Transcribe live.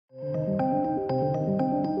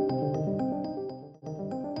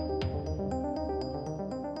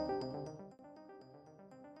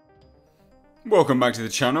Welcome back to the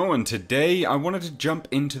channel, and today I wanted to jump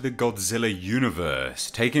into the Godzilla universe,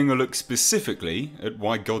 taking a look specifically at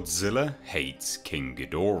why Godzilla hates King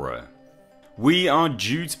Ghidorah. We are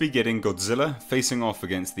due to be getting Godzilla facing off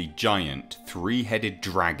against the giant three-headed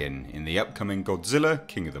dragon in the upcoming Godzilla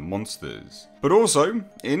King of the Monsters. But also,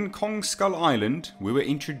 in Kong Skull Island, we were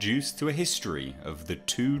introduced to a history of the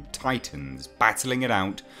two titans battling it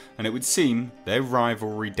out, and it would seem their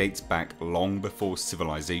rivalry dates back long before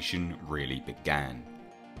civilization really began.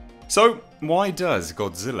 So, why does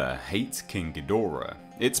Godzilla hate King Ghidorah?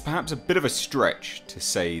 It's perhaps a bit of a stretch to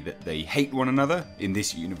say that they hate one another, in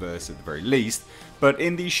this universe at the very least, but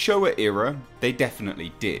in the Showa era, they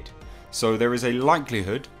definitely did. So there is a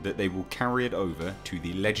likelihood that they will carry it over to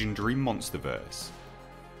the legendary Monsterverse.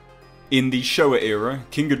 In the Showa era,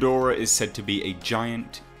 King Ghidorah is said to be a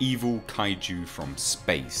giant, evil kaiju from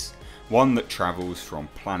space. One that travels from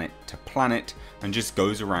planet to planet and just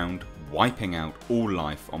goes around wiping out all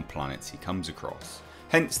life on planets he comes across.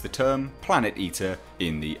 Hence the term Planet Eater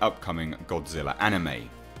in the upcoming Godzilla anime.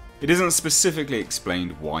 It isn't specifically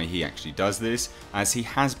explained why he actually does this, as he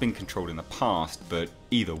has been controlled in the past, but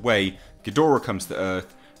either way, Ghidorah comes to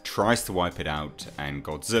Earth, tries to wipe it out, and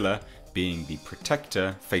Godzilla, being the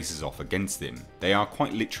protector, faces off against him. They are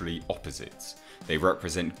quite literally opposites. They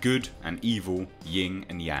represent good and evil, yin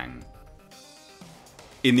and yang.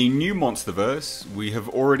 In the new Monsterverse, we have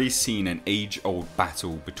already seen an age-old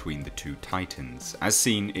battle between the two titans, as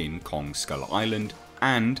seen in Kong Skull Island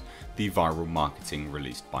and the viral marketing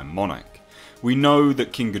released by Monarch. We know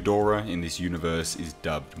that King Ghidorah in this universe is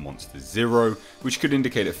dubbed Monster Zero, which could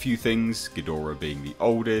indicate a few things, Ghidorah being the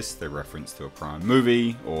oldest, a reference to a prior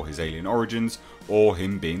movie, or his alien origins, or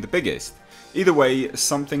him being the biggest. Either way,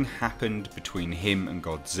 something happened between him and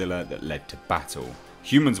Godzilla that led to battle.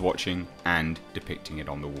 Humans watching and depicting it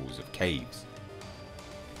on the walls of caves.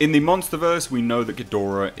 In the Monsterverse, we know that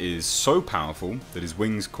Ghidorah is so powerful that his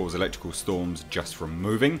wings cause electrical storms just from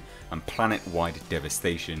moving, and planet-wide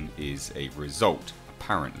devastation is a result,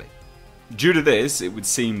 apparently. Due to this, it would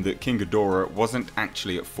seem that King Ghidorah wasn't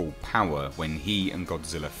actually at full power when he and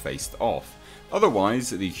Godzilla faced off. Otherwise,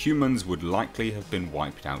 the humans would likely have been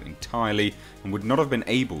wiped out entirely and would not have been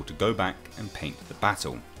able to go back and paint the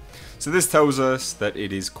battle. So this tells us that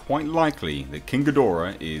it is quite likely that King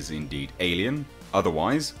Ghidorah is indeed alien.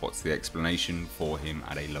 Otherwise, what's the explanation for him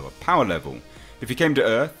at a lower power level? If he came to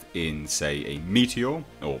Earth in, say, a meteor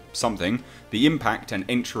or something, the impact and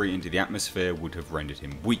entry into the atmosphere would have rendered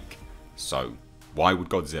him weak. So, why would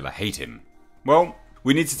Godzilla hate him? Well,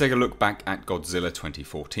 we need to take a look back at Godzilla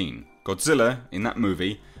 2014. Godzilla, in that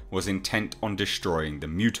movie, was intent on destroying the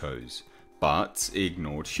Mutos, but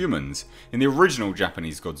ignored humans. In the original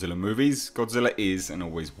Japanese Godzilla movies, Godzilla is and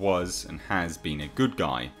always was and has been a good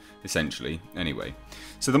guy, essentially, anyway.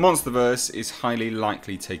 So the Monsterverse is highly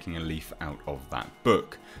likely taking a leaf out of that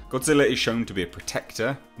book. Godzilla is shown to be a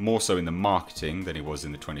protector, more so in the marketing than he was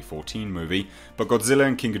in the 2014 movie, but Godzilla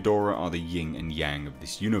and King Ghidorah are the yin and yang of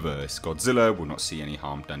this universe. Godzilla will not see any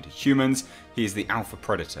harm done to humans. He is the alpha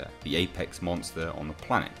predator, the apex monster on the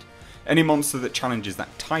planet. Any monster that challenges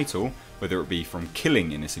that title, whether it be from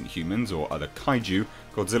killing innocent humans or other kaiju,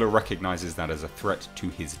 Godzilla recognises that as a threat to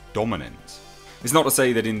his dominance. It's not to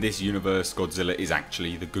say that in this universe Godzilla is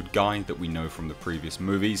actually the good guy that we know from the previous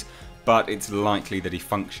movies, but it's likely that he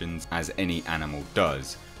functions as any animal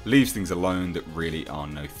does, leaves things alone that really are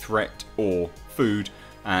no threat or food,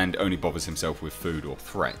 and only bothers himself with food or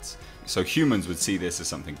threats. So humans would see this as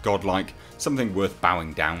something godlike, something worth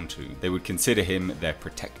bowing down to. They would consider him their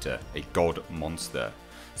protector, a god monster.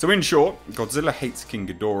 So in short, Godzilla hates King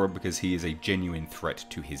Ghidorah because he is a genuine threat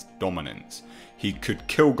to his dominance. He could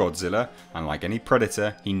kill Godzilla, and like any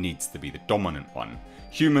predator, he needs to be the dominant one.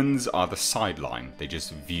 Humans are the sideline, they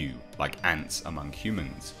just view, like ants among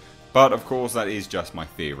humans. But of course that is just my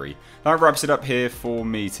theory. That wraps it up here for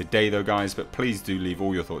me today though guys, but please do leave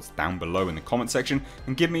all your thoughts down below in the comment section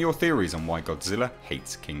and give me your theories on why Godzilla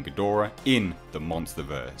hates King Ghidorah in the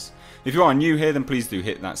Monsterverse. If you are new here then please do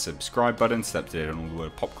hit that subscribe button, stay up to date on all the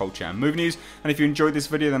world pop culture and movie news, and if you enjoyed this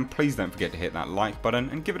video then please don't forget to hit that like button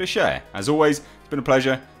and give it a share. As always, it's been a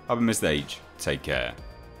pleasure, I've been Mr. H, take care.